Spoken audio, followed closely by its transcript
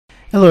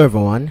Hello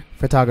everyone,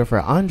 photographer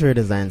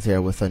Andredesignz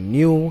here with a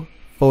new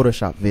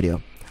Photoshop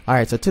video.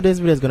 Alright, so today's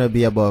video is going to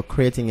be about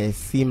creating a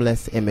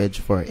seamless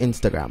image for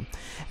Instagram.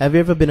 Have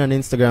you ever been on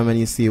Instagram and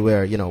you see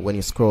where, when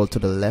you scroll to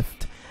the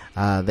left,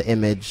 the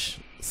image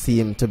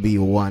seems to be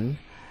one?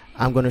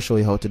 I'm going to show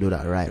you how to do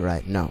that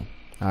right now.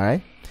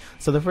 Alright,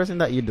 so the first thing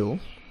that you do,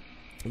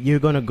 you're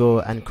going to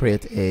go and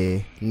create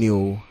a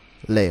new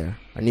layer,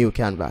 a new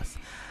canvas.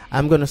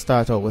 I'm going to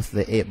start out with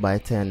the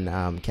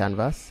 8x10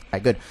 canvas.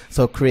 Alright, good.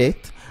 So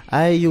create.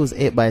 I use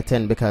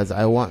 8x10 because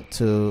I want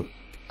to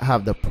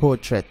have the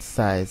portrait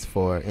size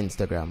for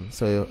Instagram.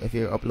 So if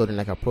you're uploading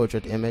like a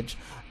portrait image,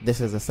 this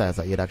is the size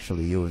that you'd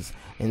actually use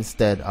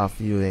instead of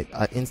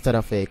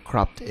a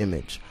cropped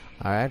image.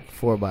 All right,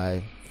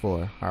 4x4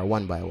 or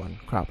 1x1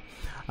 crop.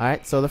 All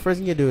right, so the first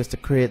thing you do is to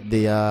create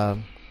the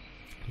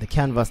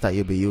canvas that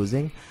you'll be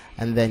using,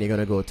 and then you're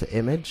gonna go to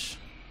image,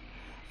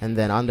 and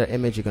then under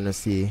image you're gonna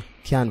see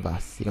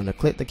canvas. You're gonna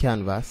click the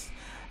canvas,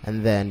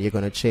 and then you're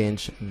going to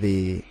change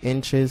the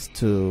inches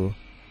to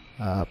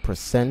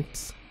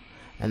percent,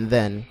 and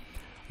then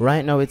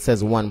right now it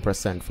says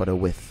 1% for the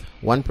width.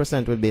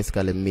 1% would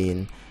basically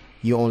mean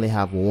you only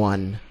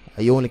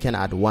can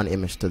add one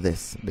image to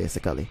this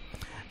basically.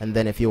 And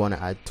then if you want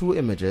to add two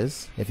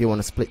images, if you want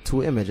to split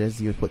two images,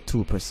 you put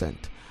 2%.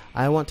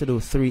 I want to do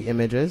 3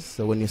 images,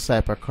 so when you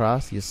swipe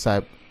across, you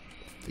swipe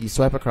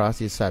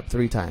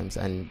three times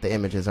and the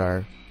images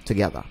are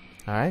together.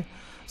 All right,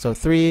 so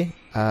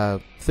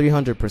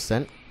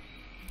 300%.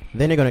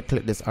 Then you're going to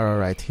click this arrow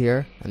right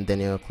here, and then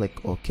you'll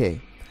click OK.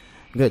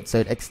 Good, so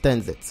it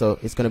extends it, so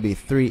it's going to be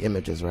 3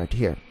 images right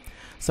here.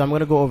 So I'm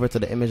going to go over to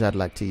the image I'd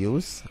like to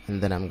use,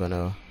 and then I'm going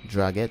to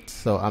drag it.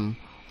 So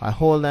I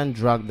hold and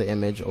drag the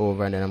image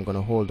over, and then I'm going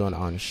to hold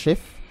on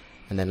Shift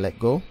and then let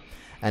go,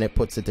 and it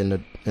puts it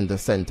in the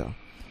center.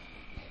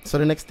 So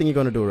the next thing you're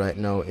going to do right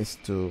now is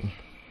to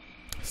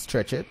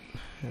stretch it,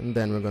 and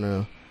then we're going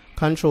to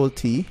Control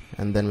T,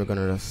 and then we're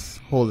going to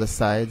hold the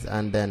sides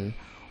and then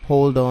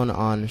hold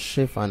on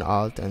Shift and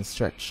Alt and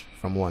stretch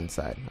from one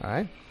side.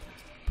 Alright,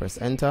 press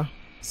enter.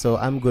 So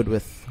I'm good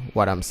with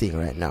what I'm seeing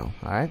right now.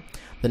 Alright,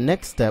 the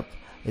next step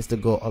is to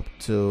go up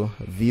to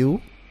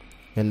View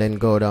and then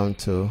go down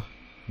to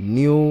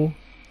New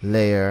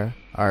Layer,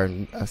 or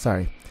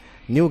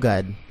New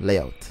Guide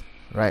Layout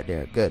right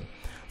there. Good.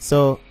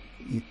 So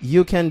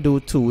you can do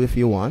 2 if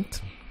you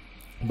want,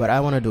 but I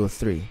want to do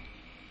 3.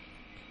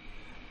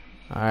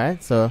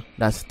 Alright, so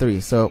that's 3.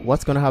 So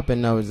what's going to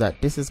happen now is that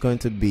this is going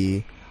to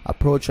be a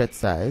portrait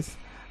size,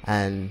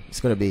 and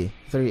it's going to be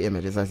 3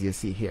 images as you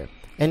see here.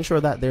 Ensure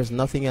that there's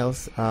nothing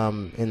else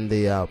in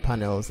the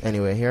panels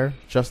anywhere here,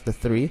 just the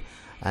 3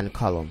 and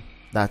column.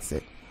 That's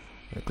it.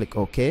 Click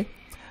OK.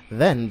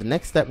 Then the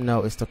next step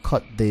now is to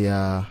cut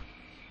the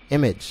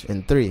image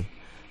in 3.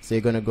 So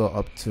you're going to go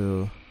up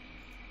to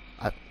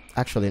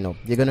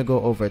you're going to go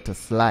over to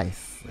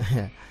slice.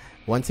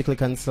 Once you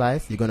click on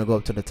slice, you're going to go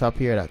up to the top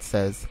here that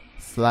says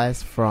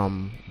slice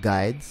from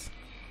guides,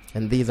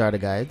 and these are the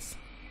guides,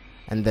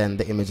 and then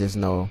the image is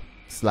now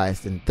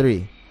sliced in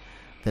 3.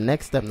 The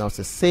next step now is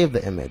to save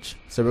the image.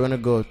 So we're going to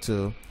go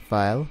to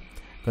File,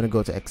 going to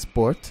go to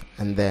Export,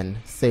 and then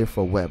Save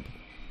for Web.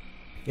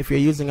 If you're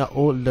using an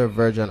older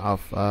version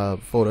of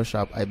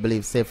Photoshop, I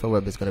believe Save for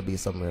Web is going to be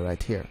somewhere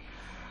right here.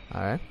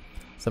 Alright,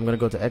 so I'm going to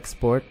go to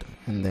Export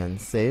and then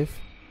Save,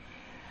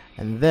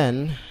 and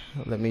then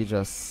let me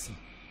just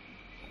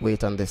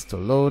wait on this to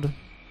load.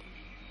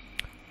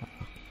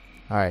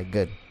 Alright,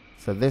 good.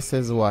 So this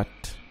is what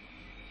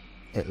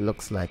it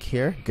looks like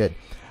here. Good.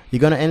 You're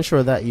going to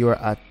ensure that you are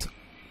at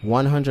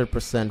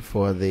 100%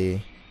 for the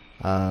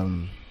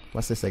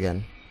what's this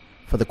again?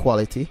 For the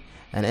quality,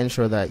 and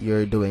ensure that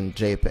you're doing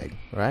JPEG,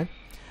 right?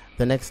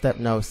 The next step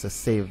now is to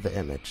save the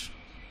image.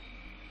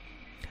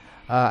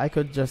 I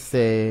could just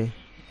say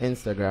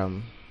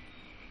Instagram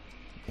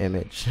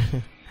image.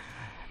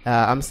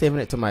 I'm saving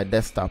it to my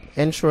desktop.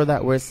 Ensure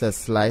that where it says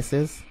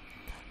slices,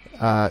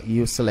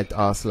 you select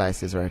all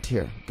slices right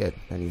here. Good,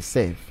 and you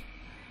save.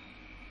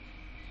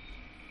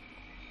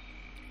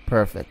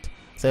 Perfect.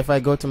 So if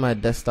I go to my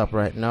desktop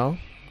right now,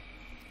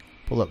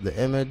 pull up the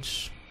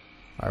image,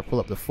 or pull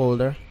up the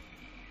folder,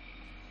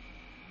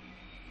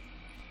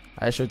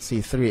 I should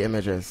see 3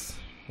 images.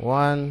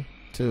 1,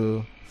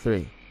 2,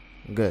 3.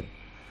 Good.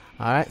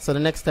 Alright, so the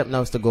next step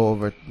now is to go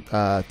over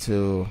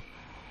to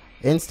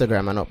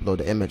Instagram and upload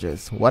the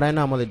images. What I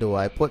normally do,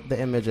 I put the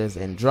images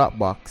in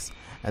Dropbox,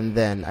 and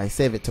then I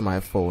save it to my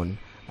phone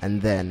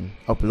and then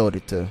upload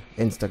it to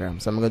Instagram.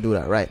 So I'm going to do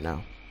that right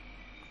now.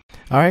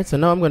 Alright, so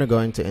now I'm going to go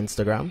into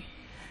Instagram,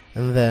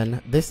 and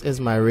then this is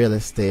my real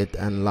estate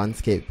and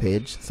landscape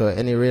page. So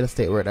any real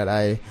estate work that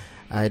I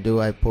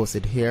do, I post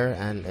it here,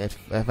 and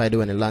if I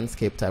do any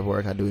landscape type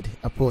work, I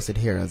post it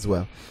here as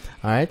well.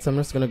 Alright, so I'm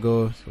just going to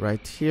go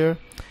right here.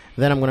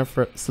 Then I'm going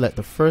to select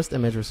the first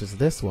image, which is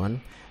this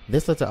one.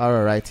 This little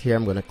arrow right here,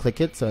 I'm going to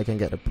click it so I can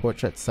get the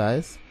portrait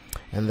size,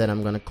 and then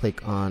I'm going to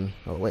click on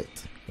I'm going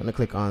to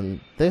click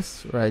on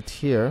this right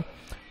here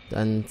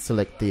and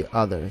select the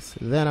others.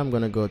 Then I'm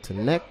going to go to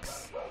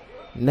next,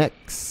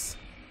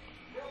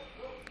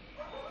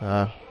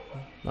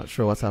 Not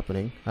sure what's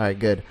happening. Alright,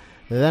 good.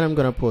 Then I'm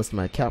gonna post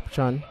my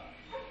caption.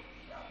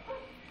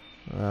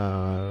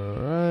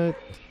 Alright,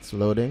 it's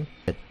loading.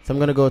 So I'm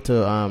gonna go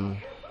to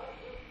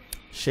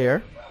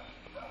share.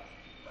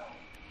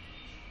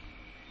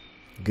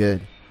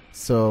 Good.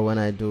 So when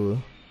I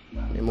do,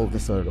 let me move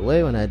this out of the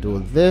way. When I do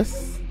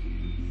this,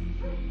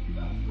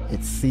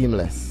 it's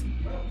seamless.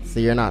 So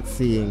you're not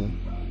seeing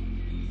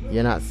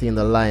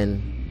the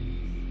line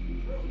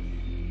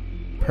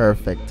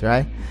perfect,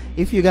 right?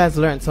 If you guys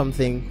learned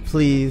something,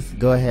 please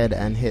go ahead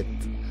and hit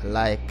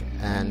like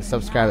and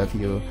subscribe if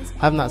you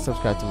have not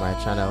subscribed to my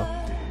channel.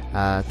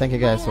 Thank you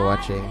guys for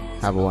watching.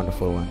 Have a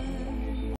wonderful one.